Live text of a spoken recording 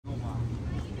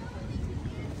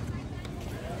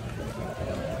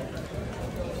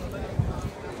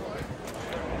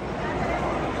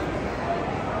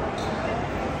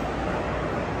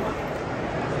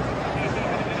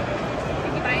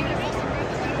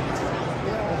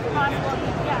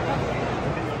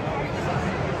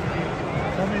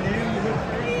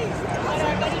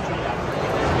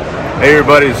Hey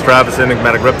everybody, it's Travis,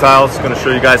 Enigmatic Reptiles. Going to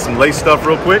show you guys some lace stuff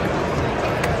real quick.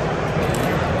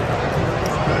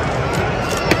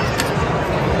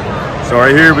 So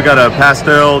right here we got a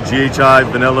pastel GHI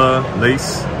vanilla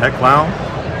lace het clown.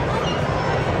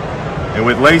 And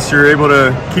with lace you're able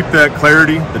to keep that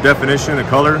clarity, the definition, the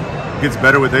color. It gets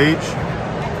better with age.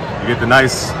 You get the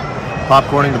nice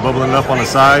popcorning, the bubbling up on the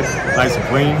side, nice and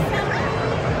clean.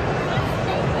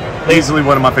 Easily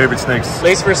one of my favorite snakes.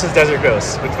 Lace versus desert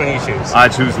ghost, which one do you choose? I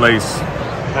choose lace.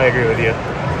 I agree with you.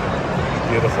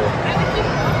 Beautiful.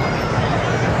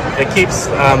 It keeps,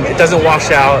 it doesn't wash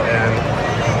out, and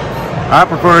I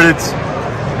prefer it.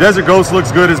 Desert ghost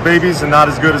looks good as babies and not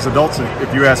as good as adults,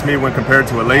 if you ask me, when compared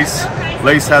to a lace.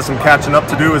 Lace has some catching up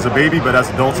to do as a baby, but as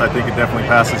adults I think it definitely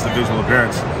passes the visual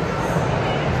appearance.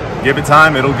 Give it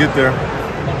time, it'll get there.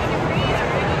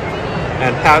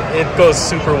 And it goes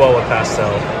super well with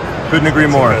pastel. Couldn't agree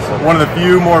more. One of the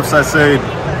few morphs I say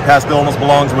pastel almost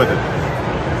belongs with it.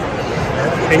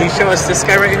 Can you show us this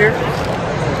guy right here?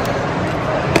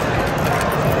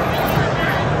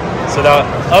 So the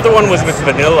other one was with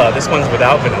vanilla. This one's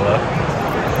without vanilla.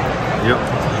 Yep.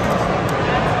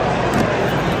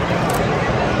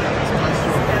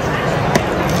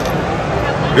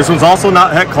 This one's also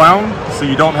not het clown, so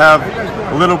you don't have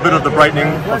a little bit of the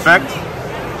brightening effect.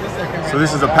 So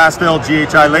this is a pastel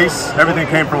GHI lace. Everything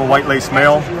came from a white lace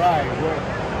male.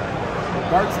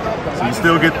 So you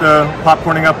still get the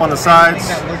popcorning up on the sides,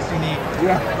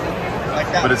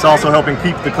 but it's also helping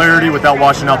keep the clarity without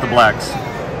washing out the blacks.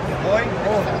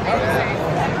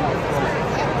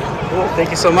 Cool. Thank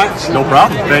you so much. No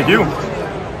problem. Thank you.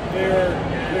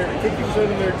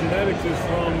 50% of their genetics is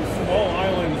from small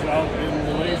islands out in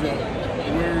Malaysia,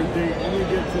 where they only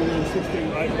get to within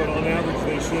 16 right, but on average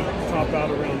they should top out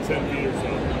around 10 feet or so.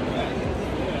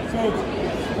 So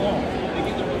it's small.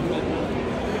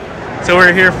 So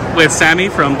we're here with Sammy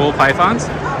from Bull Pythons.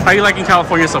 How are you liking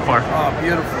California so far? Oh,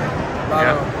 beautiful. A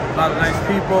lot of nice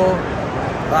people,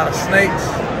 a lot of snakes.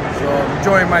 So I'm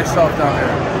enjoying myself down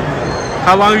here.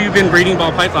 How long have you been breeding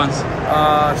ball pythons?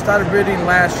 I started breeding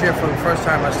last year for the first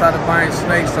time. I started buying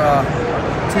snakes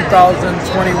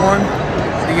 2021,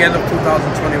 the end of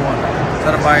 2021.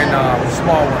 Started buying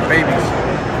small ones, babies.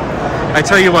 I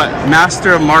tell you what,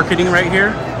 master of marketing right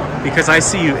here, because I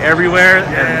see you everywhere.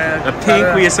 Yeah, and the pink,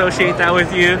 we associate that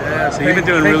with you. Yeah, so pink, you've been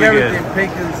doing pink really everything. good.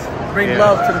 Pink is bring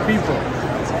love to the people.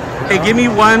 Hey, give me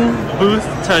one booth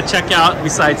to check out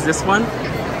besides this one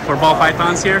for ball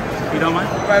pythons here, if you don't mind.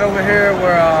 Right over here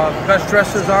where best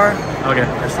dressers are. Okay.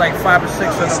 It's like 5 or 6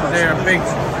 of them there. Big.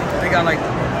 They got like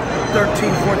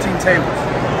 13, 14 tables.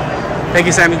 Thank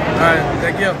you, Sammy. All right.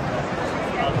 Thank you.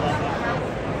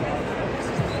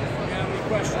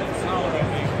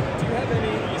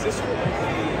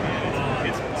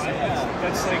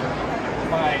 That's like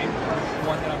my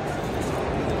one.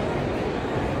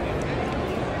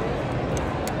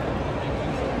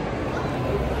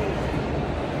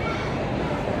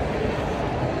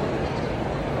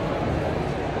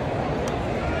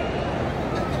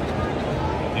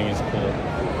 I think it's cool.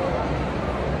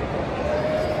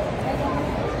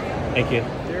 Thank you.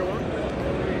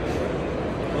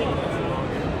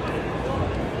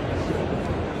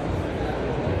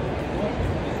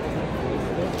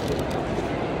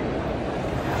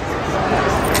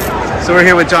 So we're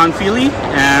here with John Feely,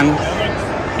 and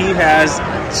he has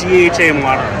GHA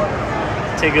Monarch.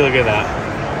 Take a look at that.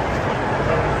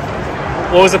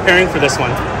 What was the pairing for this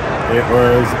one? It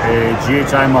was a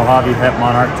GHI Mojave Het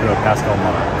Monarch to a pastel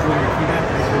monarch.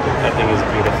 That thing is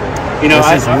beautiful. You know,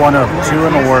 this is one of 2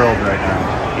 in the world right now.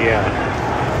 Yeah.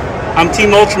 I'm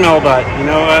Team Ultramel, but you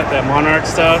know what? That Monarch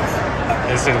stuff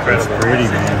is incredible. It's pretty,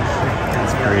 man.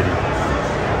 It's pretty.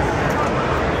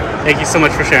 Thank you so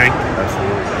much for sharing. Absolutely.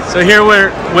 So here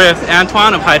we're with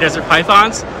Antoine of High Desert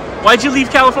Pythons. Why'd you leave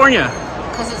California?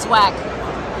 Because it's whack.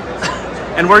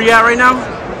 And where are you at right now?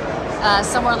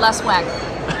 Somewhere less whack.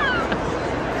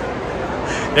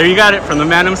 There you got it from the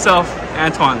man himself,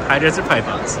 Antoine, High Desert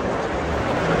Pythons.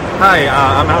 Hi,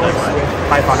 I'm Alex with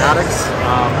Python Addicts.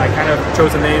 I kind of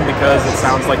chose a name because it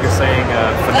sounds like you're saying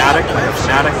fanatic, like a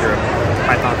fanatic. You're a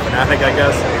Python fanatic, I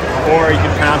guess. Or you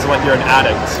can pronounce it like you're an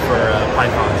addict for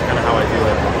pythons, kind of how I do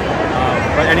it.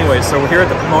 But anyway, so we're here at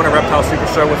the Pomona Reptile Super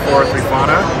Show with Forrest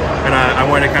Rifana, and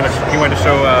he wanted to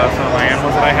show some of my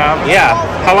animals that I have. Yeah.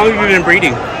 How long have you been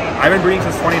breeding? I've been breeding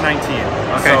since 2019.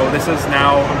 Okay. So this is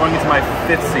now, I'm going into my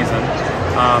 5th season.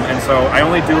 And so I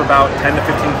only do about 10 to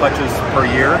 15 clutches per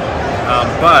year.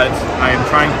 But I am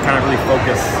trying to kind of really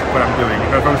focus what I'm doing.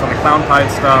 I'm going to focus on the clown pied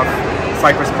stuff,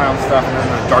 cypress clown stuff and then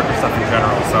the darker stuff in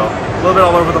general. So a little bit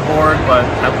all over the board, but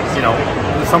you know,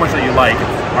 there's so much that you like,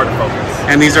 it's hard to focus.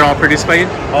 And these are all produced by you?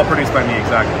 All produced by me,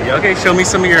 exactly. Yep. Okay, show me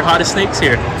some of your hottest snakes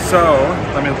here. So,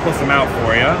 let me pull some out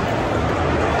for you.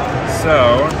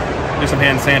 So, do some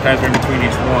hand sanitizer in between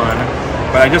each one.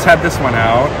 But I just had this one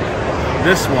out.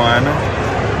 This one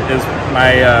is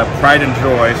my pride and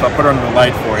joy, so I'll put her under the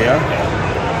light for you.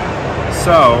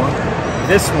 So,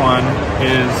 this one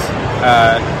is,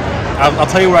 I'll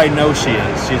tell you where I know she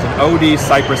is. She's an OD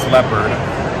Cypress Leopard,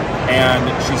 and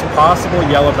she's possible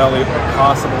yellow belly or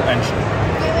possible Enchi.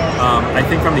 I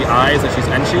think from the eyes that she's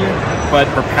Enchi, but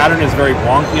her pattern is very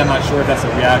wonky. I'm not sure if that's a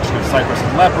reaction of Cypress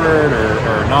and Leopard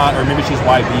or not, or maybe she's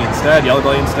YB instead, yellow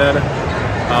belly instead.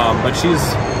 But she's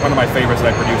one of my favorites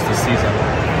that I produced this season.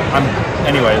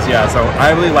 Anyways, yeah, so I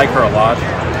really like her a lot.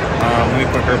 Let me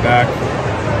put her back.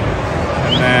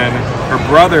 And then her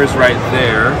brother's right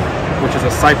there, which is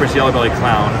a Cypress yellow belly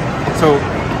clown. So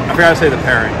I forgot to say the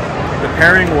pairing. The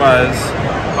pairing was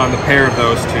on the pair of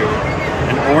those two.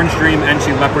 An Orange Dream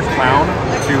Enchi Leopard Clown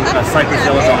to a Cypress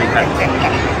Yellow Belly Het.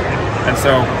 And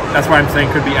so that's why I'm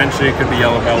saying could be Enchi, could be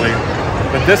Yellow Belly.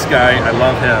 But this guy, I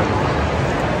love him.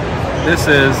 This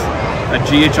is a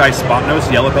GHI Spot Nose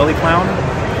Yellow Belly Clown.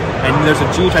 And there's a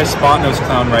GHI Spot Nose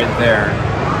Clown right there.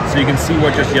 So you can see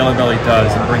what just Yellow Belly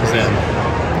does and brings in.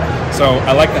 So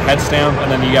I like the head stamp,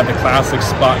 and then you got the classic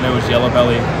Spot Nose Yellow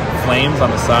Belly flames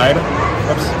on the side.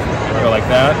 Oops, go like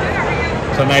that.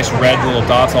 So nice red little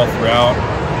dots all throughout.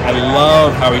 I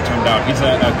love how he turned out. He's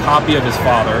a copy of his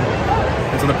father.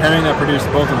 And so the pairing that produced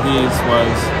both of these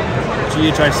was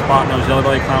GHI Spot Nose Yellow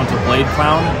Belly Clown to Blade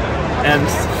Clown. And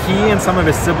he and some of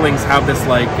his siblings have this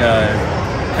like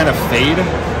kind of fade,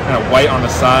 kind of white on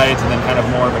the sides and then kind of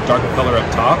more of a darker color up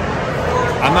top.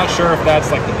 I'm not sure if that's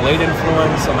like the Blade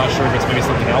influence. I'm not sure if it's maybe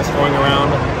something else going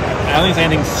around. I don't think it's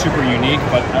anything super unique,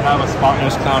 but I have a Spot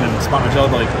Nose Clown and Spot Nose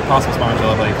Yellow Belly, possible Spot Nose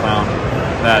Yellow Belly Clown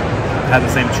that has the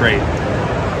same trait.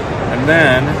 And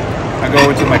then I go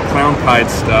into my clown pied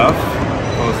stuff.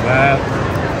 Close that.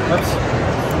 Oops.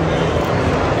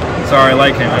 Sorry,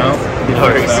 like him out.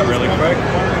 Close that really quick.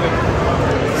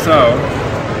 So,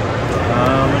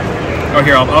 oh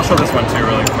here, I'll show this one too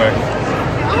really quick.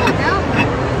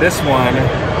 This one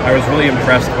I was really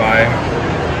impressed by.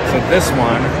 So this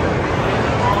one.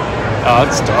 Oh,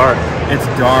 it's dark. It's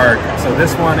dark. So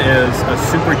this one is a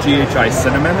Super GHI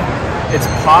Cinnamon. It's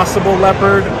possible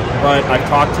leopard, but I've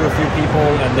talked to a few people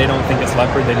and they don't think it's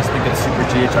leopard, they just think it's Super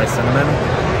GHI Cinnamon.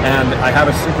 And I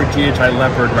have a Super GHI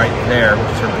Leopard right there,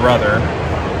 which is her brother.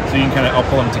 So you can kind of, I'll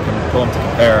pull them to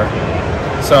compare.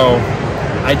 So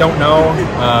I don't know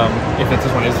if this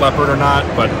one is leopard or not,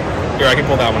 but here, I can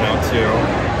pull that one out too.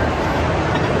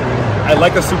 I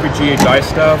like the Super GHI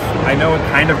stuff. I know it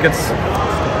kind of gets a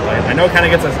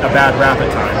bad rap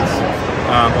at times,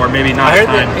 or maybe not. I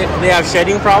heard that they have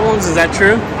shedding problems. Is that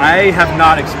true? I have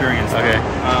not experienced that. Okay.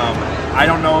 I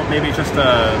don't know. Maybe it's just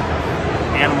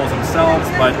animals themselves,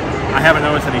 but I haven't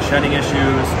noticed any shedding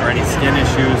issues or any skin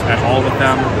issues at all with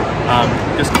them.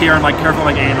 Just careful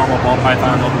like any normal ball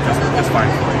python. They'll be just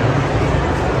fine for you.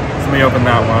 So let me open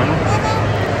that one.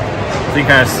 So you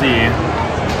can kind of see.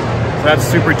 So that's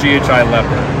Super GHI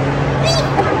Leopard.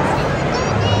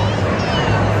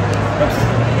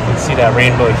 See that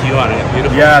rainbow hue on it,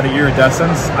 beautiful. Yeah, the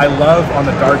iridescence. I love on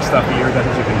the dark stuff the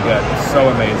iridescence you can get. It's so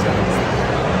amazing.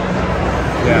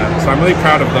 Yeah, so I'm really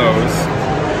proud of those.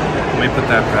 Let me put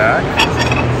that back.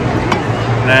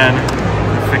 And then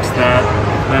fix that.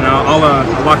 Then I'll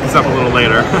lock this up a little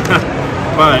later.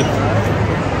 But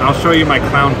I'll show you my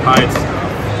clown pied stuff.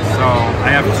 So I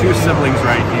have two siblings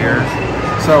right here.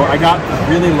 So I got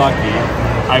really lucky.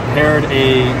 I paired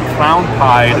a clown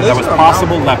pied that was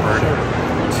possible leopard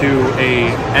to a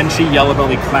Enchi Yellow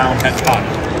Belly Clown Het Tot.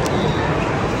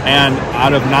 And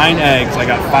out of 9 eggs, I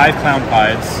got 5 clown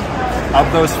pieds. Of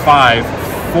those 5,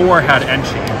 4 had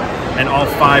Enchi, and all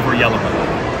 5 were yellow belly.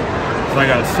 So I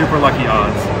got super lucky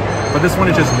odds. But this one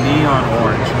is just neon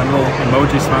orange. And a little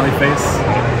emoji smiley face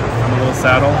on the little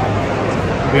saddle.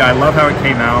 But yeah, I love how it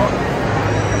came out.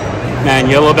 Man,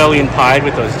 yellow belly and pied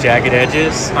with those jagged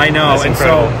edges. I know, That's and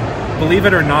incredible. so believe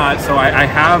it or not, so I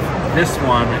have this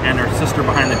one and her sister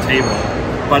behind the table,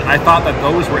 but I thought that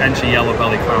those were Enchi Yellow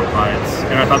Belly Clown Pieds,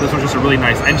 and I thought this was just a really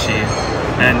nice Enchi.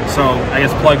 And so I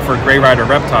guess plug for Gray Rider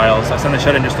Reptiles. I sent the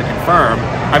shed in just to confirm.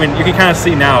 I mean, you can kind of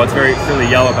see now it's very clearly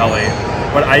yellow belly,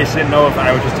 but I just didn't know if I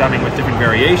was just having with different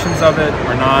variations of it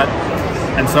or not.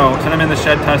 And so sent him in the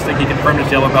shed testing. He confirmed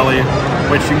it's yellow belly,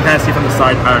 which you can kind of see from the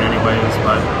side pattern anyways.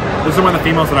 But this is one of the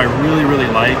females that I really, really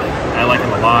like. I like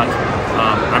him a lot.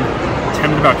 I'm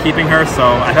tempted about keeping her, so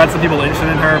I've had some people interested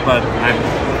in her, but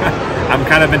I've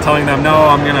kind of been telling them,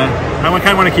 no, I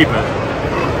kind of want to keep it.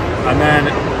 And then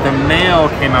the male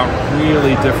came out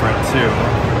really different too.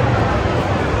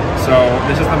 So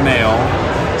this is the male.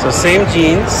 So same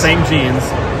genes,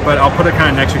 but I'll put it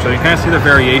kind of next to each other. You kind of see the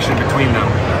variation between them.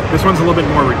 This one's a little bit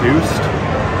more reduced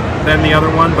than the other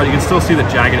one, but you can still see the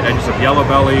jagged edges of yellow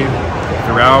belly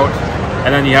throughout. And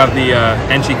then you have the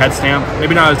Enchi head stamp.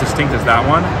 Maybe not as distinct as that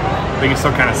one, but you can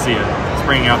still kind of see it. It's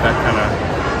bringing out that kind of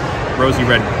rosy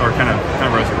red, or kind of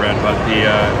rosy red, but the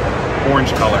orange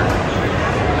color.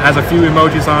 It has a few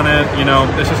emojis on it, you know,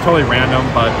 it's just totally random,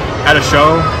 but at a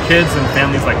show, kids and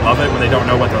families like love it when they don't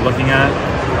know what they're looking at,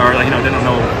 or like, you know, they don't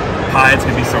know hides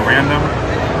can be so random.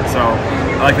 So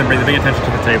I like them bring attention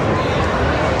to the table.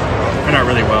 Turned out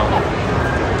really well.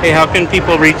 Hey, how can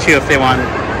people reach you if they want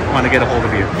to get a hold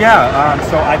of you? Yeah,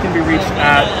 so I can be reached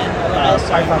at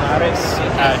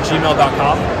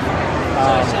pythonaddicts@gmail.com,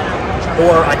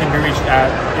 or I can be reached at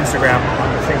Instagram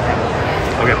on the same handle.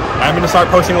 Okay. I'm going to start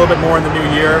posting a little bit more in the new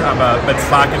year. I've been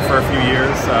slacking for a few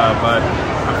years, but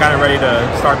I'm kind of ready to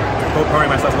start promoting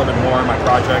myself a little bit more in my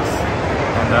projects.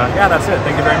 And yeah, that's it.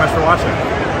 Thank you very much for watching.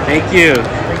 Thank you.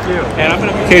 Thank you. And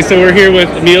okay, so we're here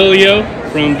with Emilio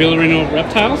from Pomona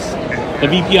Reptiles, the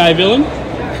VPI villain.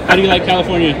 How do you like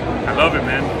California? I love it,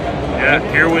 man. Yeah,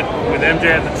 here with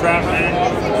MJ at the trap, man.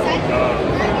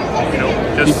 You know,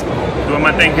 just doing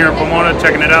my thing here in Pomona,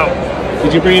 checking it out.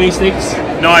 Did you bring any snakes?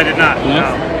 No, I did not.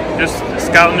 No? Just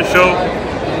scouting the show.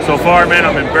 So far, man,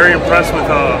 I've been very impressed with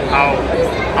how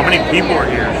many people are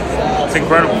here. It's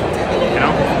incredible. You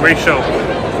know, great show.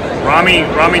 Rami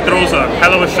throws a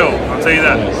hell of a show. I'll tell you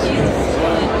that.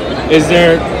 Yes. Is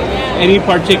there any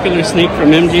particular snake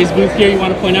from MJ's booth here you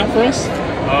want to point out for us?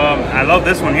 I love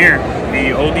this one here,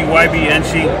 the ODYB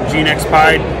Enchi Gene X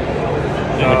Pied.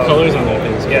 The colors on that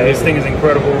thing. Yeah, this thing is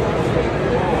incredible.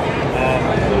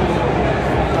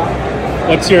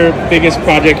 What's your biggest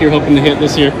project you're hoping to hit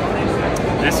this year?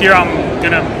 This year I'm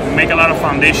gonna make a lot of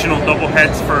foundational double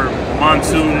heads for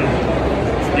monsoon.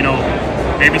 You know,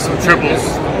 maybe some triples,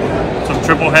 some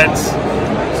triple heads,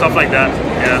 stuff like that.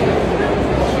 Yeah.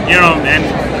 You know, and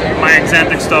my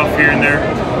exantic stuff here and there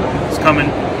is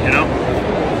coming. You know,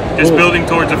 just building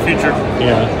towards the future.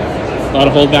 Yeah. A lot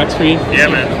of holdbacks for you? Yeah,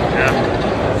 man. Yeah.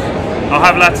 I'll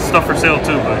have lots of stuff for sale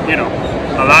too, but you know,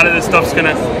 a lot of this stuff's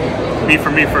gonna be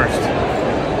for me first.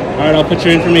 All right, I'll put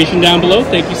your information down below.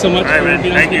 Thank you so much for being on this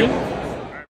video. Thank you.